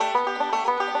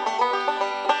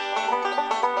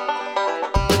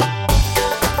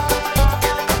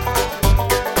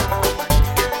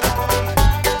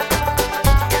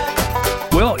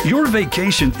Your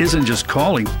vacation isn't just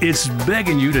calling, it's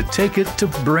begging you to take it to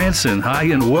Branson. Hi,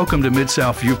 and welcome to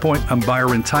Mid-South Viewpoint. I'm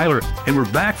Byron Tyler, and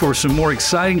we're back for some more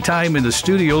exciting time in the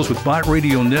studios with Bot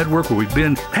Radio Network, where we've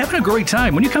been having a great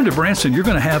time. When you come to Branson, you're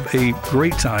going to have a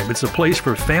great time. It's a place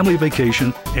for family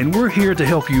vacation, and we're here to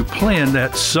help you plan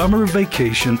that summer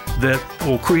vacation that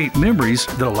will create memories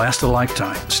that'll last a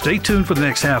lifetime. Stay tuned for the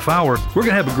next half hour. We're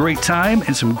going to have a great time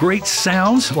and some great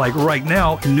sounds, like right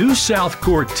now, new South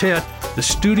Quartet. The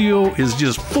studio is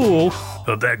just full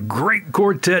of that great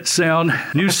quartet sound.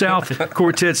 New South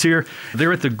Quartet's here.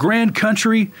 They're at the Grand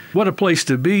Country. What a place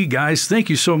to be, guys. Thank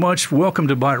you so much. Welcome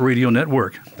to Bot Radio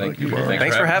Network. Thank you.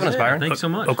 Thanks for having us, Byron. Thanks so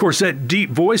much. Of course, that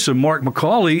deep voice of Mark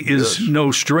McCauley is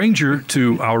no stranger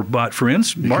to our Bot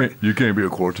friends. Mark, you can't be a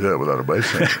quartet without a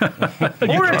bass line.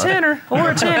 Or a tenor.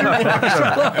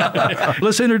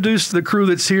 Let's introduce the crew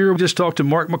that's here. We just talked to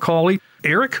Mark McCauley.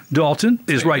 Eric Dalton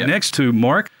is right next to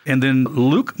Mark, and then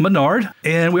Luke Menard,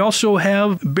 and we also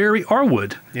have Barry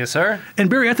Arwood. Yes, sir. And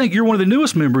Barry, I think you're one of the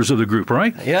newest members of the group,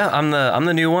 right? Yeah, I'm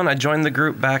the new one. I joined the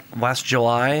group back last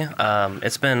July.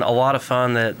 It's been a lot of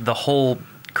fun. The whole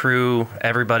crew,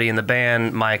 everybody in the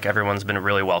band, Mike, everyone's been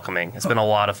really welcoming. It's been a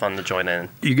lot of fun to join in.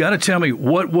 You got to tell me,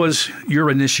 what was your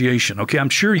initiation? Okay, I'm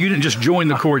sure you didn't just join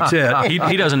the quartet.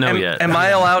 He doesn't know yet. Am I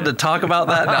allowed to talk about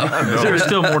that? No. There's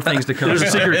still more things to come. There's a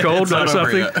secret code or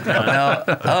something?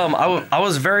 No, I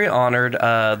was very honored.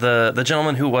 The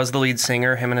gentleman who was the lead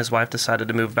singer, him and his wife decided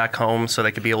to move back home so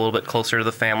they could be a little bit closer to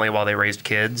the family while they raised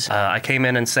kids. I came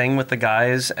in and sang with the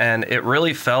guys, and it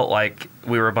really felt like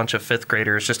we were a bunch of fifth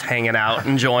graders just hanging out,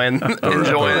 enjoying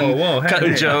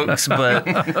cutting jokes, but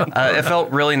it felt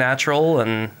really natural,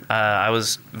 and I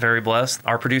was very blessed.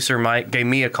 Our producer, Mike, gave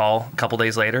me a call a couple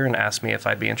days later and asked me if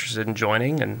I'd be interested in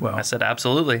joining, and I said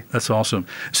absolutely. That's awesome.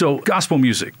 So gospel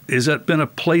music, has that been a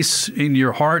place in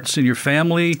your hearts, in your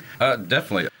family?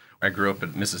 Definitely. I grew up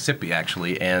in Mississippi,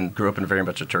 actually, and grew up in very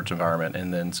much a church environment.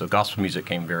 And then so gospel music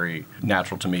came very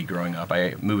natural to me growing up.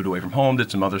 I moved away from home,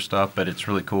 did some other stuff, but it's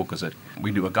really cool because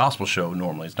we do a gospel show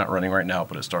normally. It's not running right now,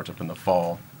 but it starts up in the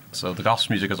fall. So the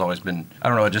gospel music has always been, I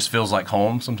don't know, it just feels like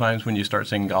home sometimes when you start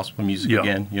singing gospel music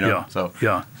again, you know? So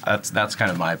that's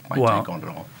kind of my take on it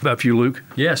all. About you, Luke?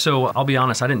 Yeah, so I'll be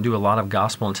honest, I didn't do a lot of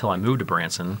gospel until I moved to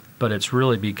Branson, but it's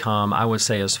really become, I would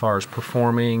say, as far as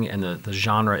performing and the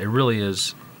genre, it really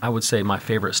is, I would say, my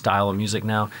favorite style of music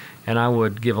now. And I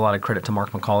would give a lot of credit to Mark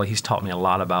McCauley. He's taught me a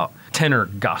lot about tenor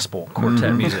gospel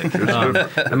quartet music.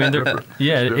 I mean,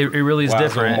 it really is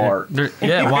different.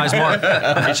 Wise Mark.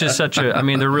 It's just such a, I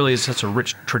mean, there really is such a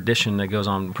rich tradition that goes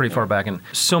on pretty far back. And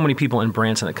so many people in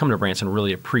Branson that come to Branson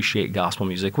really appreciate gospel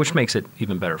music, which makes it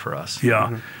even better for us.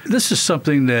 Yeah. This is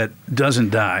something that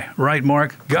doesn't die, right,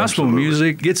 Mark? Gospel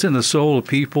music gets in the soul of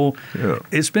people. Yeah.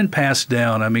 It's been passed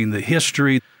down. I mean, the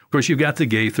history. Of course, you've got the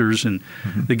Gaithers and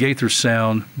the Gaither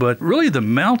sound, but really the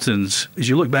mountains, as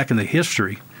you look back in the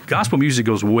history, gospel music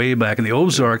goes way back. In the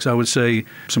Ozarks, I would say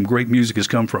some great music has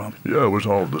come from. Yeah, it was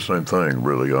all the same thing,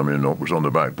 really. I mean, it was on the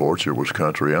back porch. It was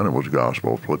country and it was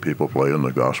gospel. People playing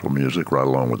the gospel music right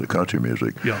along with the country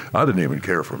music. Yeah. I didn't even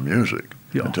care for music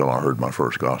until I heard my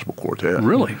first gospel quartet.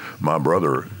 Really? My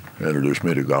brother introduced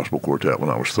me to gospel quartet when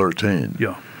I was 13.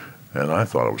 Yeah. And I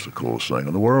thought it was the coolest thing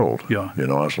in the world. Yeah. You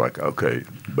know, I was like, okay,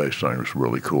 bass singer's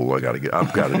really cool. I've got to do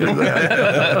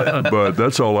that. But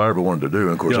that's all I ever wanted to do.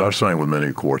 And of course, I sang with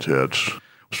many quartets.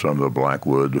 Some of the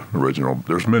Blackwood original.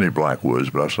 There's many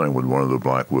Blackwoods, but I sang with one of the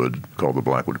Blackwood called the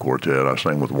Blackwood Quartet. I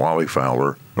sang with Wally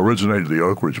Fowler, originated the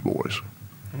Oak Ridge Boys,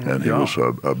 and he was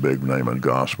a big name in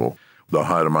gospel. The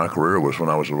height of my career was when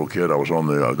I was a little kid. I was on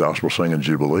the Gospel Singing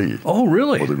Jubilee. Oh,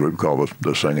 really? With a group called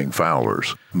the Singing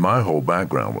Fowlers. My whole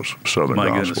background was Southern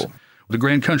gospel. Goodness. The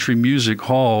Grand Country Music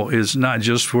Hall is not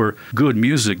just for good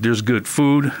music. There's good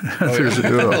food.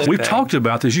 We've talked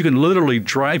about this. You can literally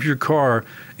drive your car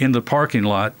in the parking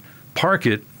lot, park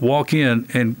it, walk in,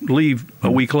 and leave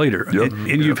a week later. Yep.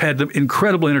 And you've had the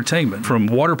incredible entertainment from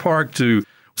water park to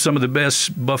some of the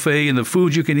best buffet and the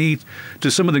food you can eat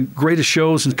to some of the greatest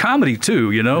shows and comedy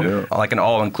too, you know? Yeah. Like an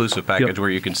all-inclusive package where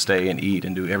you can stay and eat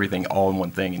and do everything all in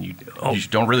one thing, and you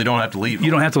don't have to leave.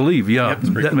 You don't have to leave,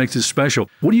 that makes it special.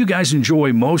 What do you guys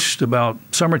enjoy most about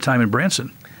summertime in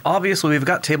Branson? Obviously, we've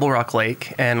got Table Rock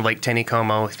Lake and Lake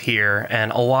Taneycomo here,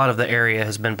 and a lot of the area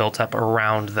has been built up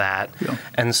around that. Yeah.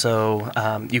 And so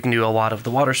you can do a lot of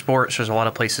the water sports. There's a lot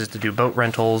of places to do boat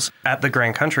rentals. At the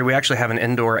Grand Country, we actually have an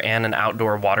indoor and an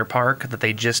outdoor water park that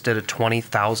they just did a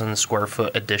 20,000 square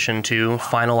foot addition to,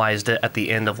 finalized it at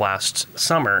the end of last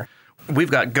summer.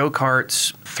 We've got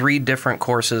go-karts, 3 different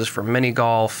courses for mini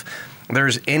golf.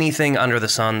 there's anything under the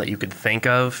sun that you could think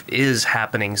of is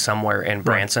happening somewhere in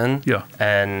Branson. Right. Yeah.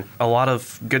 And a lot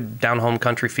of good down-home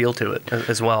country feel to it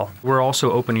as well. We're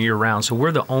also open year-round, so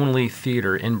we're the only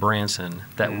theater in Branson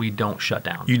that we don't shut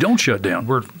down. You don't shut down.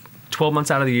 We're 12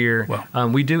 months out of the year. Wow.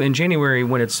 We do in January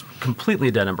when it's completely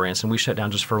dead in Branson. We shut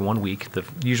down just for 1 week,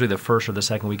 usually the first or the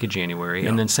second week of January. Yeah.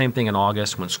 And then same thing in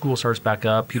August when school starts back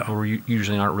up. People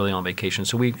usually aren't really on vacation.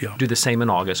 So we do the same in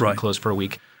August. Right. We close for a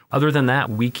week. Other than that,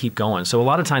 we keep going. So a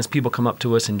lot of times people come up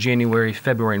to us in January,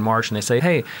 February, and March, and they say,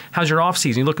 hey, how's your off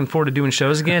season? You looking forward to doing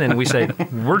shows again? And we say,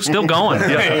 we're still going.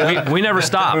 We never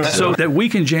stop. So that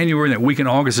week in January and that week in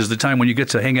August is the time when you get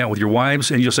to hang out with your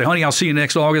wives, and you'll say, honey, I'll see you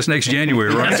next August, next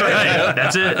January, right? That's right.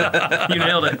 That's it. You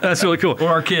nailed it. That's really cool. Or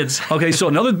our kids. Okay, so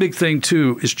another big thing,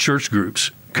 too, is church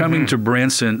groups. Coming to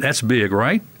Branson, that's big,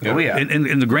 right? Oh, yeah.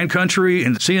 In the Grand Country,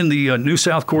 and seeing the new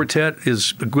South Quartet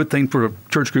is a good thing for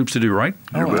church groups to do, right?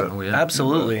 Oh, yeah.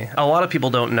 Absolutely. A lot of people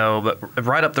don't know, but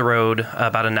right up the road,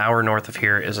 about an hour north of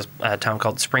here, is a town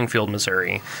called Springfield,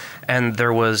 Missouri. And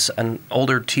there was an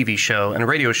older TV show and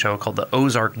radio show called the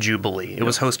Ozark Jubilee. It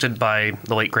was hosted by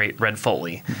the late, great Red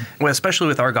Foley. Well, especially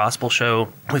with our gospel show,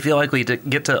 we feel like we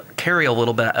get to carry a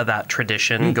little bit of that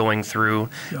tradition going through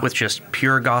with just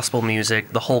pure gospel music,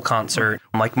 the whole concert.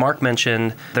 Like Mark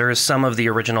mentioned, there is some of the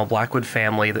original Blackwood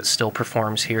family that still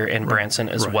performs here in Branson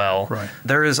as well. Right.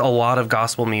 There is a lot of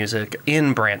gospel music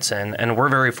in Branson, and we're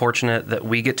very fortunate that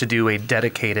we get to do a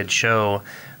dedicated show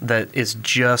that is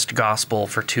just gospel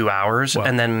for 2 hours. Wow.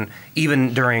 And then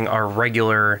even during our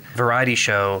regular variety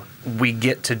show, we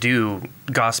get to do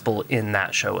gospel in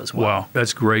that show as well. Wow,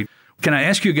 that's great. Can I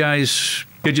ask you guys,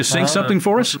 could you sing something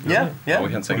for us? Yeah. Oh, we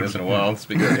haven't sang this in a while. Let's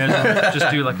be good. Just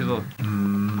do like a little.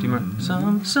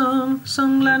 Some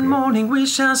glad morning we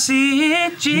shall see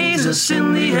Jesus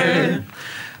in the air,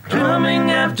 coming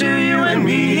after you and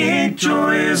me.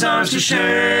 Joy is ours to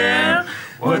share.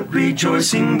 What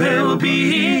rejoicing there will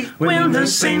be when the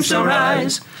saints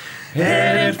arise,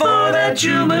 headed for that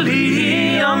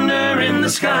jubilee yonder in the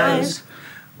skies.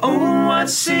 Oh,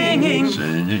 what singing,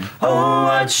 oh,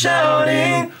 what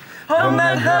shouting, on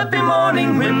that happy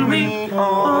morning when we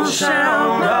all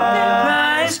shout up in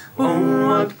praise. Oh,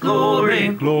 what glory,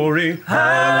 glory,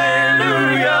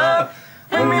 hallelujah,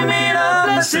 when we meet our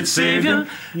blessed Savior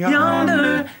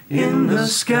yonder in the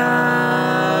skies.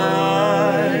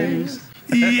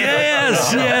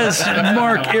 Yes.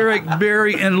 Mark, Eric,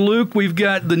 Barry, and Luke, we've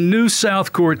got the new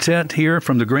South Quartet here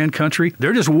from the Grand Country.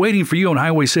 They're just waiting for you on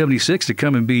Highway 76 to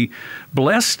come and be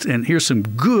blessed and hear some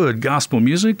good gospel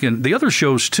music and the other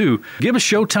shows, too. Give us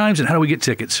show times and how do we get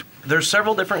tickets? There's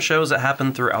several different shows that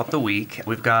happen throughout the week.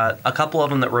 We've got a couple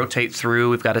of them that rotate through.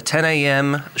 We've got a 10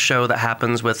 a.m. show that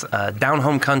happens with Down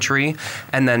Home Country,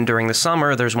 and then during the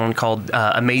summer, there's one called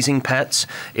Amazing Pets.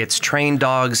 It's trained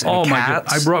dogs and cats. My God.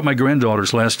 I brought my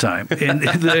granddaughters last time, and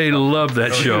they love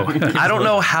that show. I don't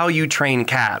know how you train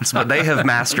cats, but they have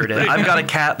mastered it. I've got a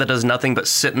cat that does nothing but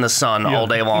sit in the sun all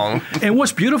day long. And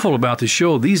what's beautiful about the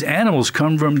show, these animals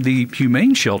come from the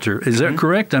humane shelter. Is that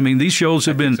correct? I mean, these shows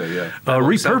have been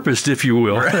repurposed, if you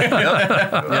will.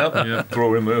 Yep.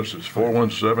 Throw in this. It's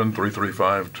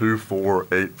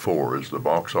 417-335-2484 is the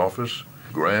box office.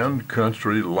 Grand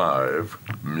Country Live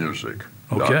Music.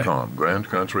 Okay.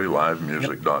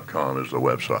 GrandCountryLiveMusic.com is the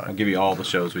website. I'll give you all the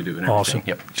shows we do and everything. Awesome.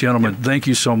 Yep. Gentlemen, thank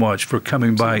you so much for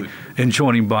coming by and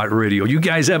joining Bot Radio. You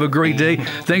guys have a great day.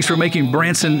 Thanks for making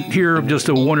Branson here just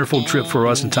a wonderful trip for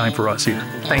us and time for us here.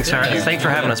 Thanks for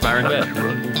having us, Byron.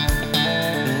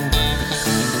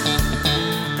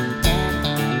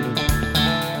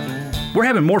 We're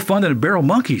having more fun than a barrel of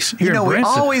monkeys here in we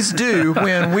Branson. always do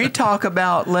when we talk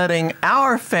about letting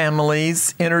our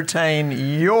families entertain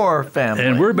your family.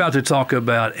 And we're about to talk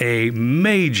about a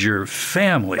major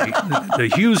family, the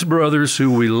Hughes Brothers,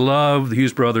 who we love, the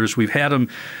Hughes Brothers. We've had them,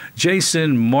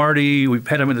 Jason, Marty, we've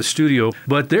had them in the studio.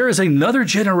 But there is another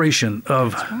generation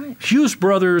of Hughes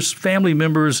Brothers family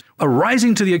members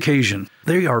arising to the occasion.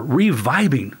 They are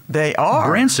reviving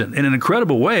Branson in an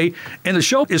incredible way. And the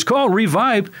show is called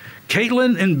Revived.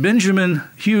 Kaitlyn and Benjamin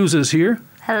Hughes is here.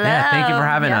 Hello. Yeah, thank you for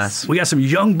having us. We got some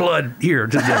young blood here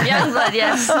today. Young blood,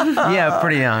 yes. Yeah,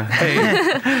 pretty young. Hey,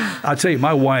 I'll tell you,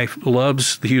 my wife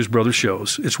loves the Hughes Brothers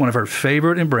shows. It's one of her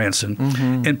favorite in Branson.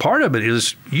 Mm-hmm. And part of it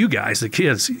is you guys, the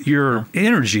kids, your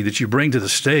energy that you bring to the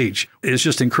stage is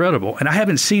just incredible. And I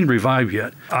haven't seen Revive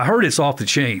yet. I heard it's off the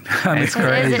chain. It's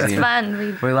crazy. It's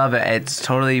fun. We love it. It's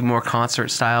totally more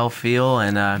concert style feel,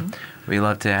 and We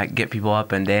love to get people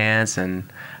up and dance and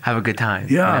have a good time.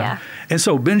 Yeah. And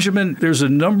so, Benjamin, there's a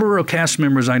number of cast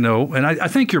members I know, and I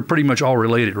think you're pretty much all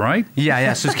related, right?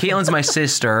 Yeah. So Kaitlyn's my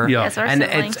sister. Yeah. Yes, we're And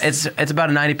siblings. it's about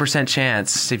a 90%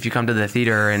 chance if you come to the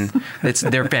theater and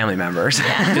they're family members.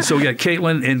 And so,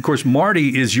 Kaitlyn, and of course,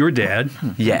 Marty is your dad.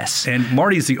 Yes. And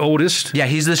Marty's the oldest. Yeah,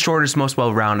 he's the shortest, most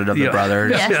well-rounded of the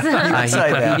brothers. Yes.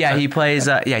 Say that. He plays.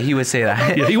 He would say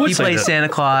that. Yeah, he would He say plays that. Santa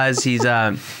Claus. He's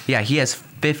he has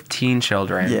 15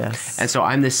 children. Yes. And so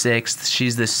I'm the 6th.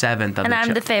 She's the 7th of And the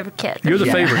I'm the favorite kid. You're the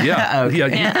favorite, yeah. Okay.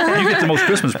 Yeah, you get the most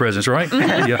Christmas presents, right?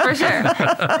 Yeah. For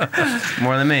sure.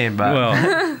 more than me, but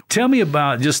Well, tell me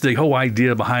about just the whole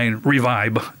idea behind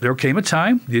Revive. There came a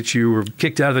time that you were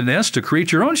kicked out of the nest to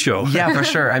create your own show. yeah, for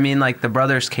sure. I mean, like the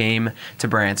brothers came to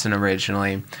Branson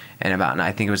originally, and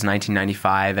I think it was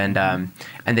 1995,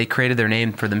 and they created their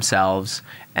name for themselves.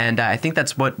 And I think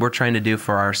that's what we're trying to do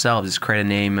for ourselves is create a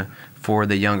name for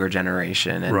the younger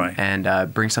generation and, Right.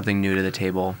 and bring something new to the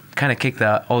table. Kind of kick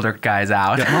the older guys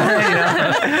out.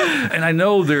 And I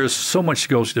know there's so much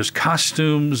goes. There's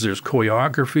costumes, there's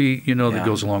choreography, that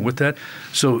goes along with that.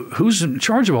 So who's in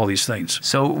charge of all these things?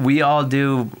 So we all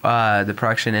do the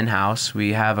production in house.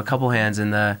 We have a couple hands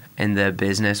in the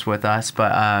business with us,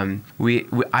 but I'm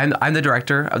the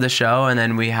director of the show, and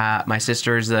then we have my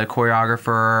sister's the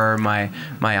choreographer.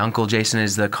 My uncle Jason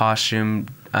is the costume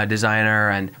designer,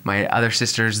 and my other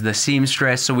sister's the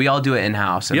seamstress. So we all do it in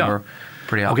house, and we're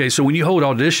pretty Okay, so when you hold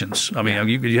auditions, I mean,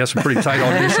 you have some pretty tight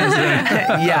auditions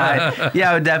then?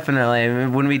 yeah, definitely. I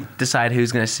mean, when we decide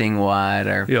who's going to sing what,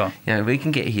 or we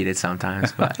can get heated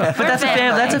sometimes, but that's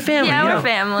a family. Yeah, you we're know?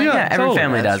 family. Yeah, every totally.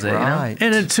 family does it. Right.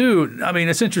 And then too, I mean,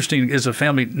 it's interesting as a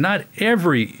family, not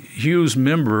every Hughes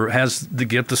member has the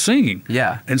gift of singing.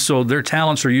 Yeah. And so their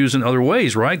talents are used in other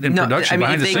ways, right? In No, production, I mean,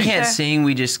 behind if the they scenes. can't sing,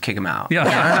 we just kick them out.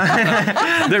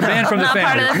 Yeah. They're banned from the Not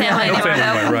family. part of the family No anymore,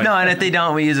 no. right. No, and if they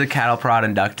don't, we use a cattle prod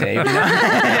and duct tape. You know?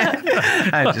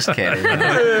 I'm just kidding.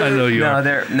 I know you are.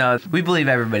 No, we believe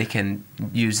everybody can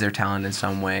use their talent in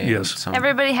some way. Yes.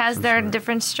 Everybody has their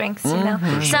different strengths, you know.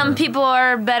 Some people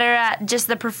are better at just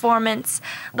the performance,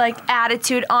 like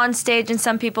attitude on stage, and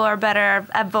some people are better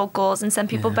at vocals, and some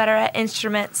people better at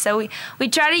instruments. So we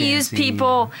try to use Dancing.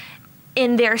 people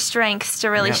in their strengths to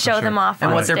really Yeah, for show sure. them off and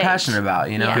on what they're stage. passionate about.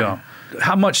 You know. Yeah.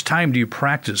 How much time do you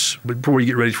practice before you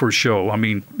get ready for a show? I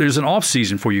mean, there's an off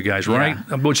season for you guys, right?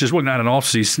 Which is not an off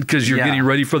season because you're getting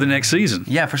ready for the next season.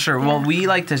 Yeah, for sure. Well, we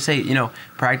like to say,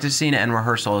 practicing and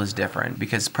rehearsal is different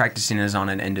because practicing is on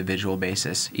an individual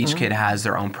basis. Each kid has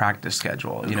their own practice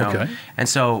schedule, Okay. And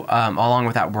so along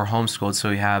with that, we're homeschooled, so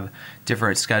we have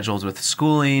different schedules with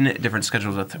schooling, different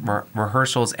schedules with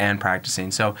rehearsals and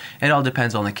practicing. So it all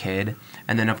depends on the kid.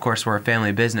 And then, of course, we're a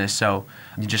family business, so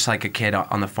just like a kid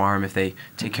on the farm, if they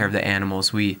take care of the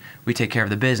animals, we take care of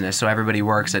the business. So everybody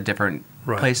works at different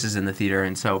places in the theater,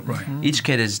 and so each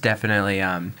kid is definitely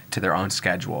to their own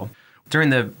schedule. During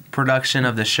the production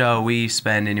of the show, we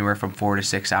spend anywhere from 4 to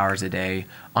 6 hours a day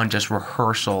on just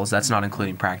rehearsals. That's not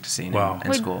including practicing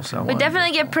in school. So We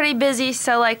definitely get pretty busy,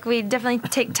 so we definitely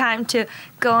take time to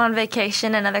go on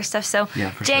vacation and other stuff. So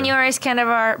January is kind of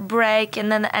our break,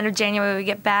 and then the end of January we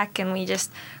get back and we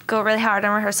just go really hard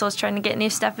on rehearsals, trying to get new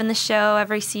stuff in the show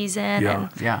every season.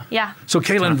 Yeah. So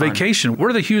Kaitlyn, vacation. Where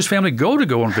do the Hughes family go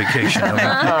on vacation?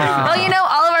 Well,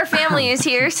 all of our family is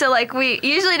here, so we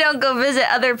usually don't go visit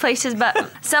other places, but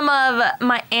some of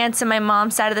my aunts and my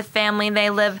mom's side of the family, they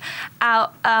live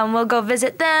out. We'll go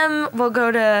visit them. We'll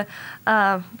go to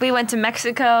we went to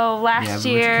Mexico last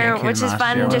year, which is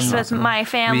fun, just with my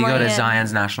family. We go to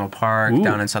Zion's National Park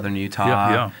down in southern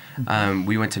Utah.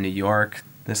 We went to New York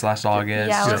this last August.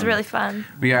 Yeah, it was really fun.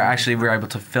 We were able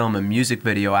to film a music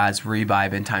video as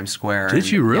Revive in Times Square. Did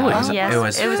you really?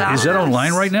 Yes, it was awesome. Is that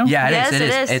online right now? Yeah, Yes, it it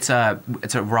is. is.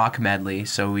 It's a rock medley.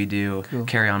 So we do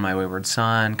Carry On My Wayward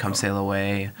Son, Come Sail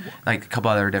Away, a couple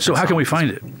other different So how can we songs.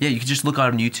 find it? Yeah, you can just look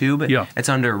on YouTube. Yeah. It's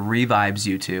under Revive's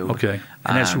YouTube. Okay.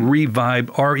 And that's Revive,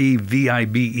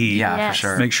 Revibe. Yeah, Yes. for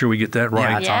sure. Make sure we get that right.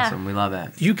 Yeah, it's Yeah. awesome. We love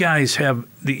it. You guys have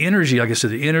the energy, like I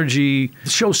said, the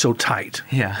show's so tight.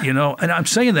 Yeah. And I'm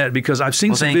saying that because I've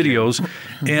seen some thank you. videos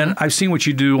and I've seen what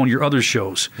you do on your other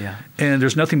shows. Yeah. And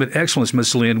there's nothing but excellence,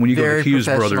 Miss Lynn, when you go Very to Hughes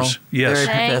professional. Brothers. Yes. Very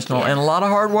Thank professional you. and a lot of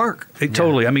hard work.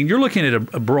 Totally. I mean, you're looking at a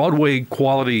Broadway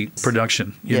quality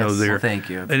production, Yes. there. Well, thank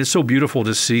you. And it's so beautiful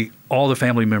to see all the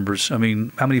family members. I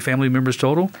mean, how many family members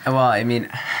total? Well, I mean,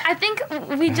 I think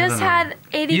we just had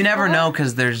 84. you never know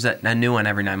because there's a new one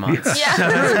every 9 months. Yeah.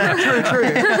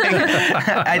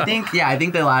 I think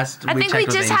the last I think we checked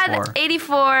was just 84. had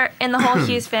 84 in the whole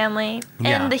Hughes family.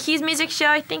 Yeah. And the Hughes music show,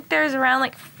 I think there's around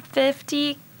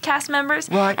 50 cast members.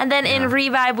 Right. And then in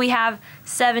Revive, we have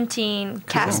 17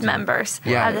 cast members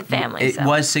of the family. It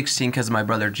was 16 because my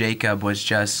brother Jacob was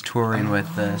just touring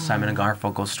with the Simon and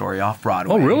Garfunkel story off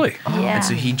Broadway. Oh, really? Yeah. And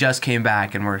so he just came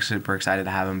back, and we're super excited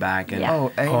to have him back. And Yeah.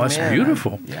 Oh, that's amen.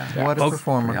 beautiful. yeah, What a Oh,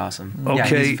 performer. pretty awesome. Okay. Yeah,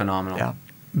 he's phenomenal. Yeah.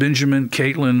 Benjamin,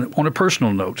 Kaitlyn, on a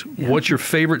personal note, what's your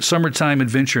favorite summertime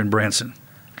adventure in Branson?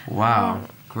 Wow.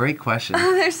 Great question.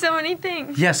 There's so many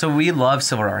things. Yeah, so we love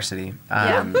Silver Varsity.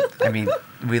 I mean,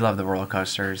 we love the roller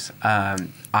coasters.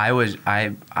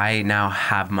 I now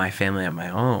have my family of my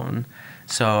own.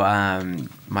 So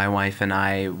my wife and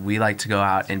I, we like to go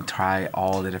out and try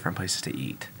all the different places to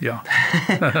eat. Yeah.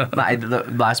 The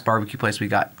last barbecue place we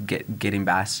got, Getting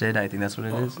Basted, I think that's what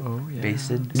it is. Oh, yeah.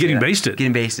 Basted? Getting Basted.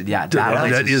 Getting Basted, yeah.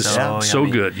 That is so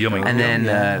yummy. good. Yummy. And then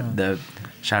the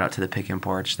shout out to the Pick and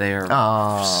Porch. They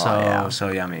are so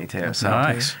yummy too. So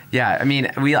Nice. yeah, I mean,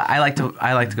 I like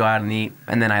to go out and eat,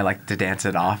 and then I like to dance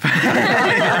it off.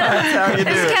 That's how you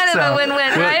do It's it. kind of a win-win,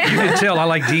 Well, right? you can tell I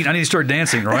like to eat. I need to start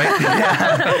dancing, right?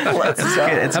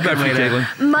 It's How about you,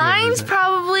 Kaitlyn? Mine's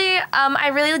probably, I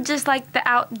really just like the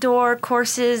outdoor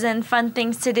courses and fun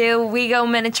things to do. We go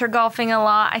miniature golfing a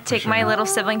lot. I take my little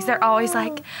siblings. They're always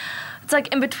like, it's like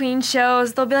in between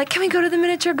shows, they'll be like, can we go to the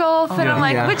miniature golf? And I'm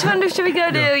like, which one should we go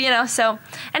to? You know, so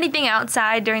anything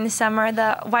outside during the summer,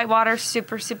 the whitewater's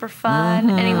super, super fun.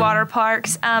 Any water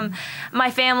parks.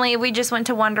 My family, we just went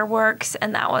to Wonderworks,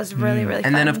 and that was really, really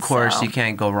fun. And then of course so. you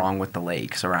can't go wrong with the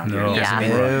lakes around here. No. Because,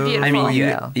 Yeah, beautiful. I mean,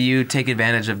 Yeah. you take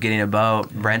advantage of getting a boat,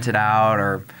 rent it out,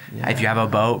 or if you have a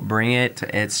boat, bring it.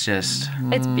 It's just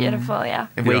It's beautiful, yeah.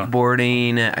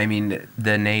 wakeboarding. I mean,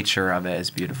 the nature of it is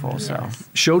beautiful. So. Yes.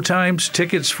 Showtimes,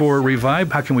 tickets for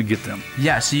Revive, how can we get them?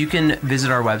 Yeah, so you can visit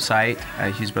our website,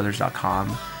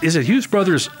 HughesBrothers.com. Is it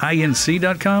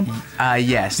HughesBrothersInc.com?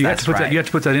 Yes, You have that's to put right. that. You have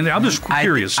to put that in there. I'm just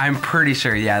curious. I'm pretty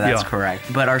sure, that's Yeah.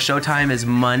 correct. But our showtime is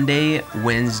Monday,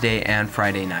 Wednesday, and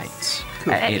Friday nights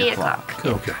at 8 o'clock.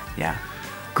 Okay, Yeah.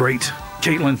 great.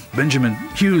 Kaitlyn, Benjamin,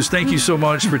 Hughes, thank you so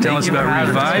much for telling us you for about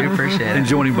having us. Revive We appreciate it. and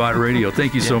joining Bot Radio.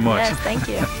 Thank you so much. Yes, thank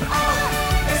you.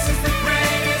 This is the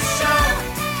greatest show.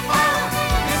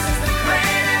 This is the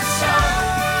greatest show.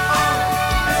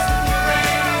 This is the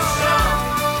greatest show.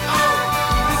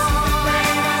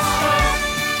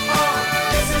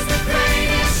 This is the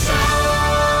greatest show.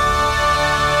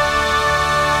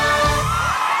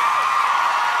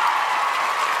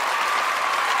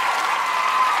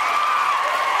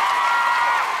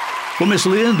 Well, Miss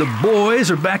Lynn, the boys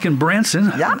are back in Branson.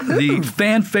 Yahoo! The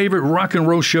fan favorite rock and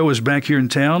roll show is back here in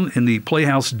town in the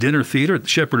Playhouse Dinner Theater at the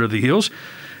Shepherd of the Hills.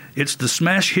 It's the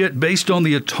smash hit based on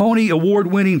the Tony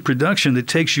Award-winning production that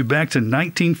takes you back to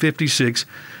 1956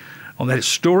 on that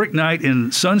historic night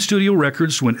in Sun Studio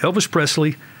Records when Elvis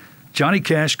Presley, Johnny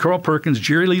Cash, Carl Perkins,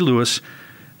 Jerry Lee Lewis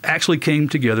actually came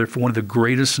together for one of the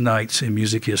greatest nights in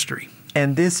music history.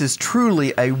 And this is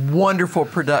truly a wonderful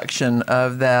production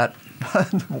of that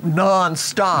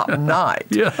non-stop night.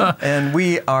 Yeah. And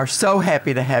we are so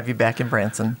happy to have you back in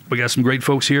Branson. We got some great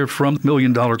folks here from $1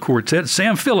 Million Quartet.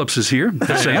 Sam Phillips is here.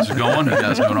 Sam. How's it going? You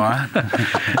guys doing all right?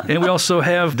 And we also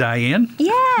have Dyanne.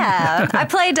 Yeah, I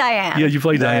play Dyanne. Yeah, you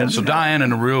play Dyanne. So Dyanne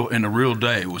in the real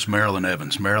day was Marilyn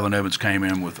Evans. Marilyn Evans came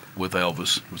in with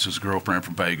Elvis, which is his girlfriend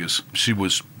from Vegas. She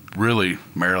was really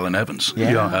Marilyn Evans.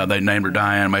 Yeah. They named her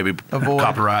Diane, maybe Avoid.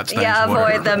 copyright things. Yeah,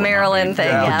 whatever. avoid the Maryland thing.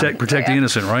 Yeah. Protect the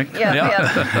innocent, right?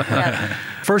 Yeah.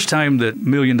 First time that $1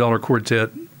 Million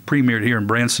Quartet premiered here in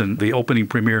Branson, the opening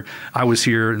premiere, I was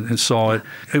here and saw it.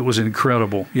 It was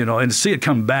incredible, and to see it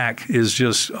come back is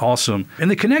just awesome.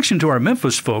 And the connection to our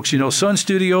Memphis folks, Sun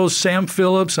Studios, Sam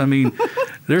Phillips, I mean,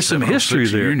 there's some history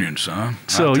Six there. Union, son.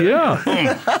 So,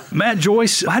 yeah. Matt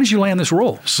Joyce, how did you land this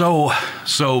role? So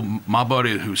my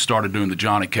buddy who started doing the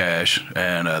Johnny Cash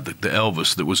and the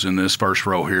Elvis that was in this first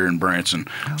row here in Branson,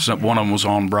 one of them was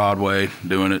on Broadway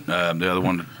doing it, the other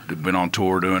one had been on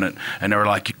tour doing it, and they were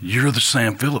like, "You're the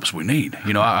Sam Phillips we need."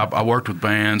 I worked with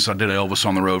bands. I did Elvis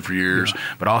on the road for years,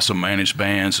 but I also managed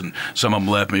bands, and some of them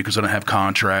left me because I didn't have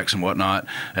contracts and whatnot,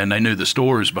 and they knew the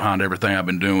stories behind everything I've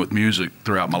been doing with music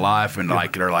throughout my life, and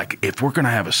they're like, "If we're going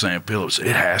to have a Sam Phillips,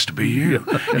 it has to be you.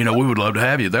 We would love to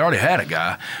have you." They already had a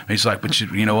guy. And he's like, "But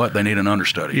you know what? They need an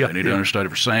understudy. They need an understudy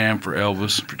for Sam, for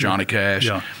Elvis, for Johnny Cash,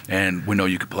 and we know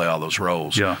you could play all those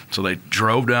roles." Yeah. So they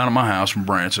drove down to my house from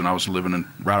Branson. I was living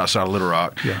right outside of Little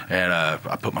Rock, and I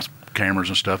put my cameras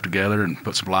and stuff together and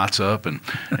put some lights up, and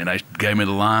they gave me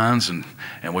the lines, and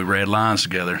we read lines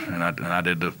together, and I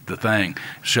did the thing.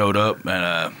 Showed up,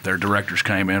 and their directors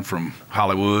came in from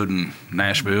Hollywood and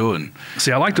Nashville, and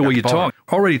See, I like the way you talk.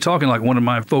 already talking like one of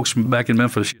my folks from back in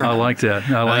Memphis. I like that.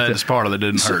 I like that. That's part of it.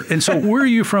 Didn't hurt. And so, where are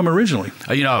you from originally?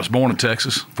 I was born in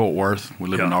Texas, Fort Worth. We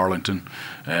live in Arlington,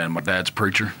 and my dad's a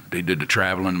preacher. He did the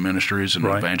traveling ministries and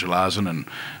evangelizing, and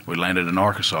we landed in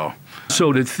Arkansas.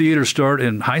 So did theater start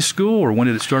in high school, or when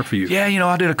did it start for you? Yeah,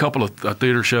 I did a couple of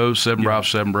theater shows, Seven Brothers,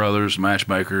 Seven Brothers,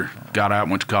 Matchmaker. Got out,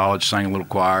 went to college, sang a little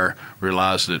choir,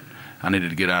 realized that I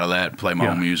needed to get out of that, play my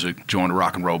own music, joined a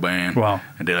rock and roll band,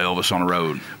 and did Elvis on the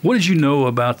road. What did you know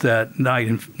about that night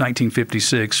in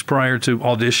 1956 prior to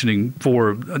auditioning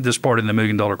for this part in the $1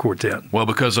 Million Quartet? Well,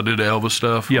 because I did the Elvis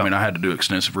stuff, I mean, I had to do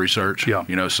extensive research.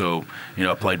 So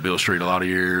I played Bill Street a lot of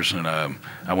years, and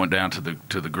I went down to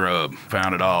the grub,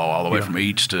 found it all the way from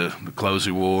each to the clothes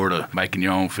he wore to making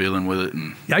your own feeling with it.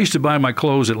 And I used to buy my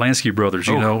clothes at Lansky Brothers,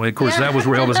 you know. And of course, that was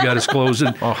where Elvis got his clothes.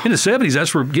 And in the 70s,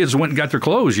 that's where kids went and got their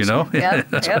clothes, you know.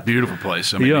 That's a beautiful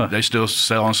place. I mean, they still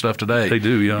selling stuff today. They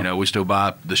do, we still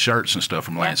buy the shirts and stuff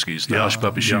from Lansky's, the Hush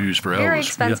Puppy shoes for Elvis. Very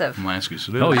expensive. From Lansky's.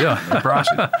 Oh, yeah.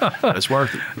 Pricey. It's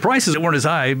worth it. Prices weren't as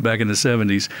high back in the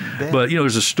 70s. But,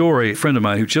 there's a story, a friend of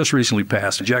mine who just recently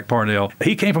passed, Jack Parnell.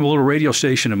 He came from a little radio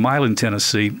station in Milan,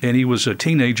 Tennessee, and he was a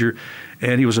teenager,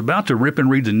 and he was about to rip and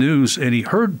read the news, and he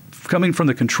heard coming from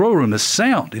the control room the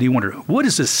sound, and he wondered, what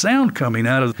is this sound coming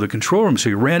out of the control room? So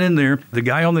he ran in there. The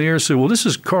guy on the air said, well, this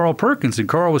is Carl Perkins, and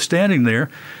Carl was standing there.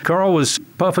 Carl was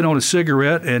puffing on a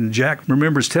cigarette, and Jack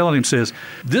remembers telling him, says,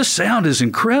 this sound is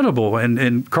incredible.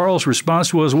 And Carl's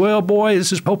response was, well, boy,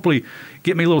 this is hopefully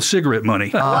get me a little cigarette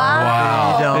money.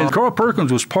 Wow. And Carl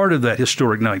Perkins was part of that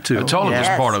historic night, too. I told him this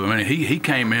part of it. I mean, he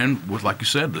came in with, like you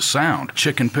said, the sound,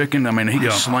 chicken picking. I mean, he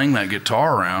could sling that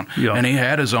guitar around, and he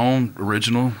had his own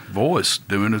original voice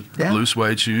doing the Blue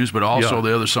Suede Shoes, but also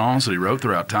the other songs that he wrote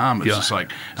throughout time. It's just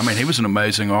like, I mean, he was an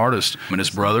amazing artist. I mean, his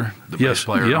brother, the bass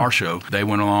player in our show, they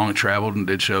went along and traveled and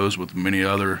did shows with many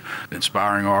other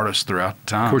inspiring artists throughout the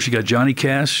time. Of course, you got Johnny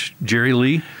Cash, Jerry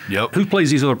Lee. Yep. Who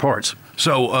plays these other parts?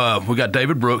 So we got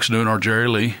David Brooks doing our Jerry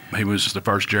Lee. He was the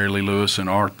first Jerry Lee Lewis in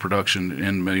our production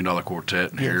in $1 Million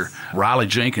Quartet here. Riley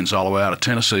Jenkins all the way out of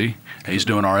Tennessee. He's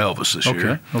doing our Elvis this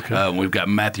year. Okay. We've got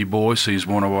Matthew Boyce. He's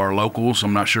one of our locals.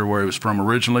 I'm not sure where he was from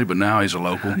originally, but now he's a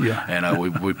local.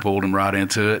 And we pulled him right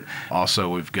into it. Also,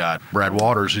 we've got Brad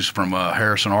Waters. He's from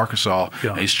Harrison, Arkansas.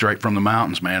 He's straight from the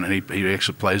mountains, man, and he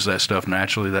actually plays that stuff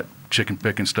naturally, that chicken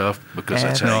picking stuff, because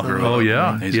that's how he grew up. Oh,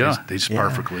 yeah. He's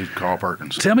perfectly Carl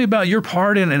Perkins. Tell me about your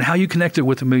part and how you connected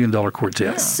with the $1 Million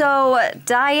Quartet. So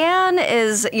Dyanne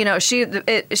is,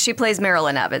 she plays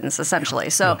Marilyn Evans, essentially.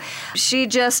 So she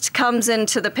just comes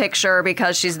into the picture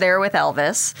because she's there with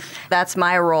Elvis. That's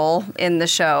my role in the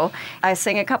show. I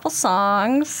sing a couple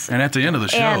songs. And at the end of the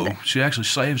show, she actually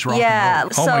saves rock and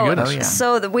roll. So, oh, my goodness.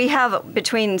 So we have,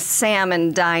 between Sam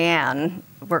and Dyanne,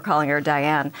 we're calling her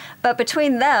Dyanne. But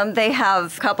between them, they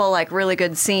have a couple really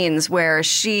good scenes where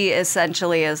she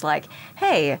essentially is like,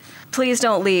 hey, please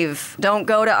don't leave. Don't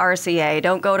go to RCA.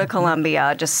 Don't go to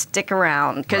Columbia. Just stick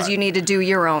around because you need to do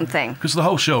your own thing. Because the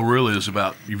whole show really is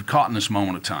about, you've caught in this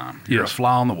moment of time. You're a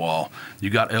fly on the wall. You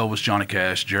got Elvis, Johnny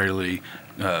Cash, Jerry Lee,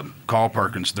 Carl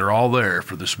Perkins. They're all there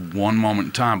for this one moment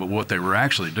in time, but what they were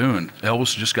actually doing,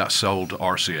 Elvis just got sold to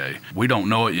RCA. We don't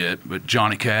know it yet, but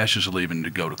Johnny Cash is leaving to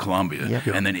go to Columbia.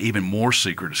 And then even more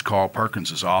secret is Carl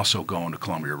Perkins is also going to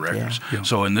Columbia Records.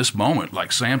 So in this moment,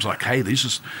 Sam's like, hey,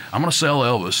 I'm going to sell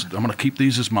Elvis. I'm going to keep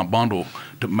these as my bundle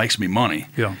that makes me money.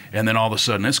 And then all of a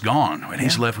sudden it's gone. And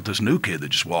he's left with this new kid that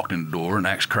just walked in the door and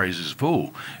acts crazy as a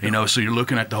fool. So you're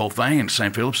looking at the whole thing, and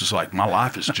St. Phillips is like, my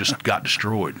life has just got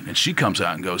destroyed. And she comes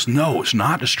out and goes, no, it's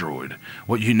not destroyed.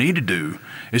 What you need to do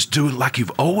is do it like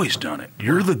you've always done it.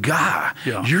 You're the guy.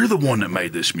 You're the one that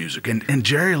made this music. And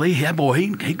Jerry Lee, he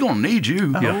gonna need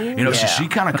you. So she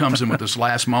kind of comes in with this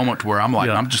last moment where I'm like,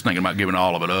 I'm just thinking about giving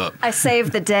all of it up. I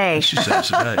saved the day. She saves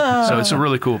the day. So it's a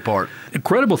really cool part.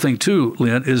 Incredible thing too,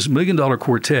 Lynn, is $1 Million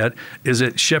Quartet is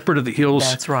at Shepherd of the Hills.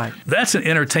 That's right. That's an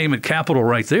entertainment capital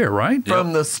right there, right?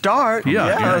 From the start,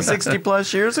 60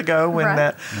 plus years ago when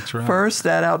that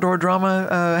outdoor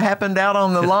drama happened out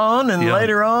on the lawn, and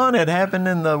later on it happened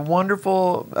in the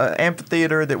wonderful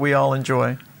amphitheater that we all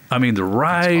enjoy. I mean, the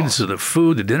rides, the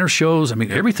food, the dinner shows. I mean,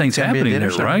 everything's happening there,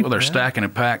 right? Well, they're stacking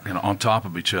and packing on top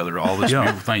of each other. All this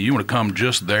beautiful thing. You want to come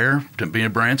just there to be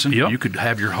in Branson? You could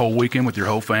have your whole weekend with your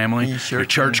whole family. Your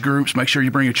church groups. Make sure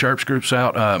you bring your church groups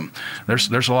out.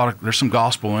 There's some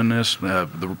gospel in this.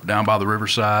 Down by the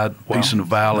riverside, Peace in the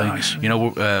Valley. Nice.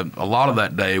 A lot of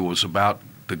that day was about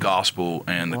the gospel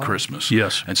and the Christmas.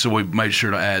 Yes. And so we made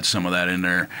sure to add some of that in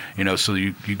there, so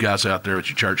you guys out there with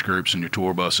your church groups and your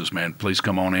tour buses, man, please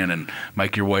come on in and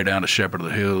make your way down to Shepherd of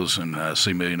the Hills and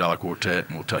see $1 Million Quartet,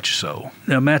 and we'll touch your soul.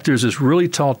 Now, Matt, there's this really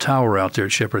tall tower out there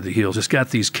at Shepherd of the Hills. It's got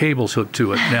these cables hooked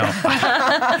to it. Now,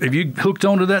 have you hooked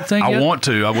onto that thing yet? I want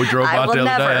to. We drove out the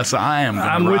other day. I said,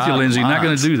 I'm with you, Lindsay. Not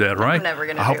going to do that, right? I'm never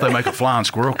going to I hope they make a flying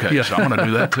squirrel cage. Yeah. I'm going to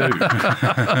do that too.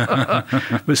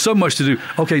 There's so much to do.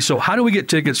 Okay, so how do we get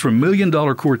tickets for $1 Million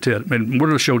Quartet? And what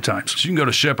are the show times? So you can go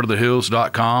to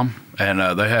shepherdofthehills.com.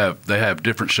 And they have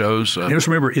different shows. And just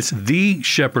remember, it's The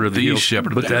Shepherd of the Hills.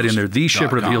 Put that in there,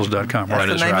 theshepherdofthehills.com.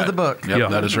 That's the name of the book. Yep,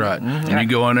 that is right. And you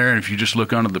go in there, and if you just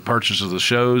look under the purchase of the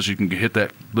shows, you can hit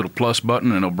that little plus button,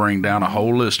 and it'll bring down a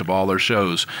whole list of all their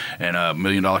shows. And $1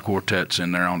 Million Quartet's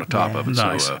in there on the top of it.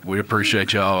 Nice. So we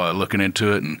appreciate y'all looking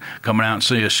into it and coming out and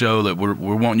see a show that we're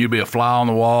wanting you to be a fly on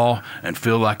the wall and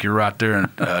feel like you're right there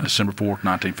on December 4th,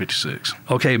 1956.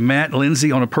 Okay, Matt,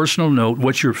 Lindsay, on a personal note,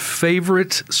 what's your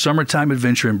favorite summertime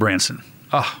adventure in Branson?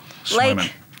 Swimming.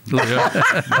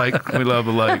 Lake. We love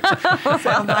the lake.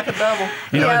 Sounds like a double.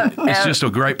 It's just a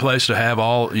great place to have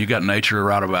you got nature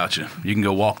right about you. You can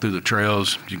go walk through the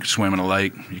trails. You can swim in a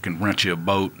lake. You can rent you a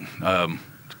boat.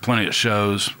 Plenty of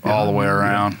shows all the way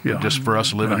around. Yeah. Just for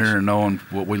us living here and knowing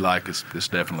what we like, it's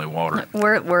definitely water.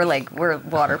 We're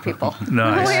water people.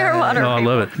 Nice. We are water I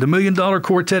people. love it. The $1 Million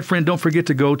Quartet, friend, don't forget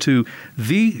to go to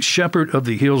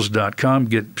theshepherdofthehills.com.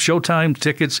 Get showtime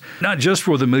tickets, not just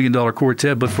for the $1 Million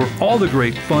Quartet, but for all the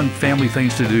great fun family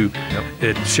things to do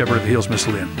at Shepherd of the Hills, Miss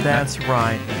Lynn. That's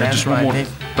right. And just one more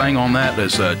thing on that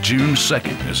is June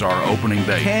 2nd is our opening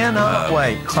day. Cannot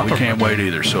wait. We can't wait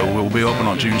either. So we'll be open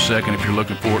on June 2nd. If you're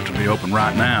looking for it to be open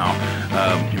right now,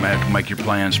 you may have to make your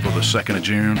plans for the 2nd of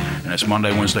June. And it's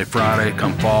Monday, Wednesday, Friday.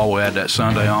 Come fall, we'll add that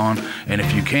Sunday on. And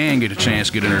if you can get a chance,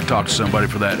 get in there and talk to somebody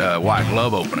for that White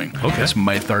Glove opening. Okay. That's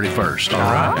May 31st.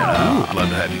 All right. And I'd love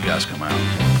to have you guys come out.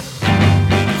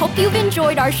 Hope you've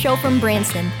enjoyed our show from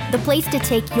Branson, the place to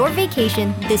take your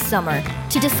vacation this summer.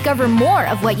 To discover more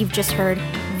of what you've just heard,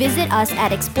 visit us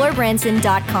at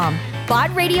explorebranson.com.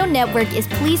 Bot Radio Network is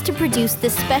pleased to produce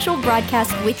this special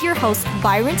broadcast with your hosts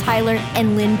Byron Tyler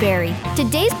and Lynn Berry.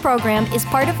 Today's program is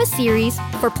part of a series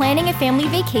for planning a family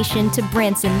vacation to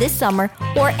Branson this summer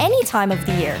or any time of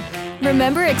the year.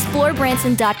 Remember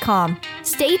explorebranson.com.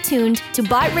 Stay tuned to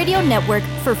Bot Radio Network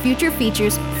for future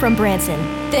features from Branson.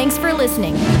 Thanks for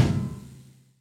listening.